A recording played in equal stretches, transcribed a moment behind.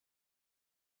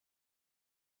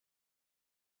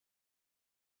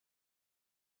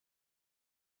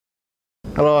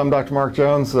Hello, I'm Dr. Mark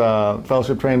Jones,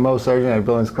 fellowship-trained Mohs surgeon at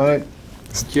Billings Clinic.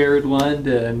 It's Jared Lund,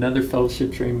 another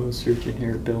fellowship-trained Mohs surgeon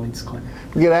here at Billings Clinic.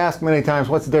 We get asked many times,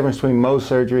 what's the difference between Mohs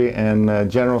surgery and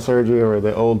general surgery or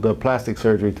the old plastic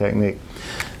surgery technique?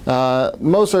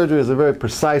 Mohs surgery is a very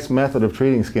precise method of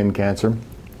treating skin cancer.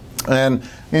 And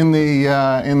in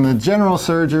the general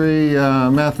surgery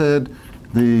method,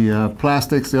 the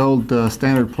plastics, the old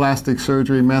standard plastic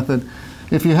surgery method,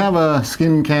 if you have a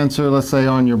skin cancer, let's say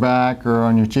on your back or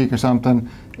on your cheek or something,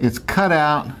 it's cut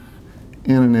out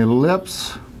in an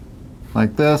ellipse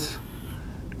like this,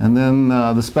 and then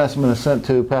the specimen is sent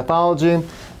to pathology,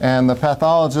 and the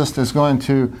pathologist is going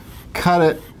to cut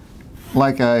it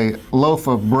like a loaf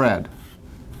of bread.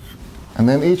 And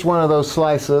then each one of those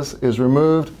slices is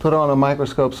removed, put on a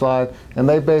microscope slide, and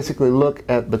they basically look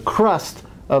at the crust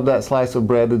of that slice of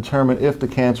bread to determine if the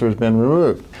cancer has been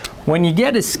removed. When you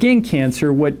get a skin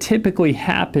cancer, what typically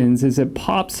happens is it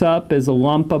pops up as a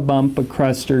lump, a bump, a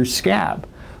crust, or scab.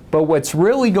 But what's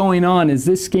really going on is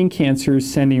this skin cancer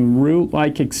is sending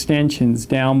root-like extensions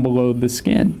down below the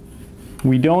skin.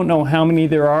 We don't know how many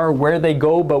there are, where they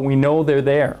go, but we know they're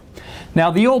there.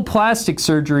 Now, the old plastic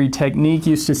surgery technique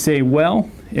used to say, well,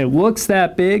 it looks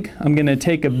that big, I'm going to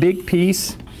take a big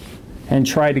piece and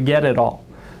try to get it all.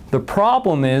 The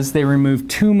problem is they remove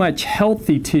too much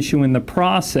healthy tissue in the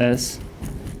process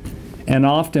and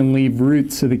often leave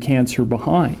roots of the cancer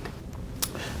behind.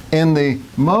 In the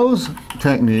Mohs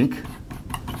technique,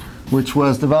 which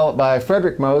was developed by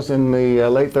Frederick Mohs in the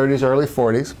late 30s, early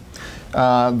 40s,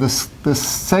 the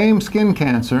same skin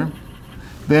cancer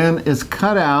then is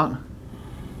cut out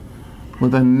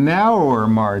with a narrower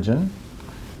margin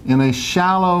in a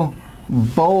shallow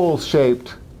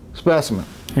bowl-shaped specimen.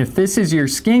 If this is your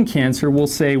skin cancer, we'll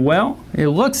say, well, it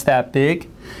looks that big,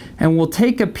 and we'll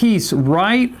take a piece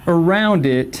right around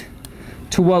it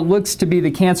to what looks to be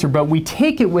the cancer, but we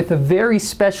take it with a very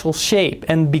special shape,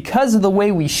 and because of the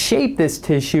way we shape this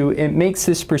tissue, it makes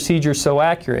this procedure so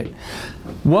accurate.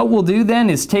 What we'll do then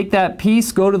is take that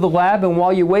piece, go to the lab, and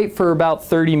while you wait for about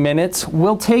 30 minutes,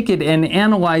 we'll take it and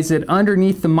analyze it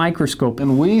underneath the microscope.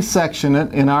 And we section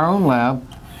it in our own lab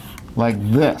like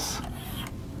this.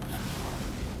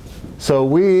 So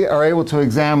we are able to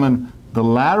examine the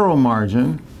lateral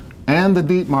margin and the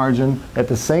deep margin at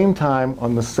the same time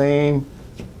on the same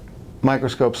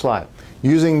microscope slide.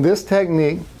 Using this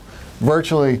technique,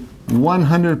 virtually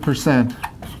 100%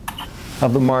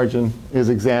 of the margin is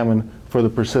examined for the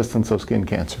persistence of skin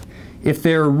cancer. If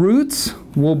there are roots,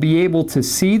 we'll be able to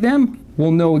see them. We'll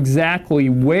know exactly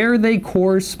where they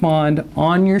correspond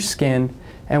on your skin,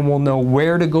 and we'll know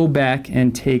where to go back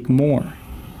and take more.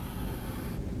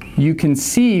 You can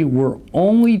see we're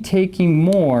only taking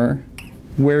more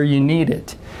where you need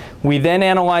it. We then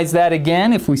analyze that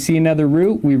again. If we see another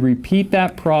root, we repeat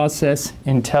that process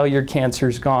until your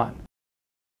cancer's gone.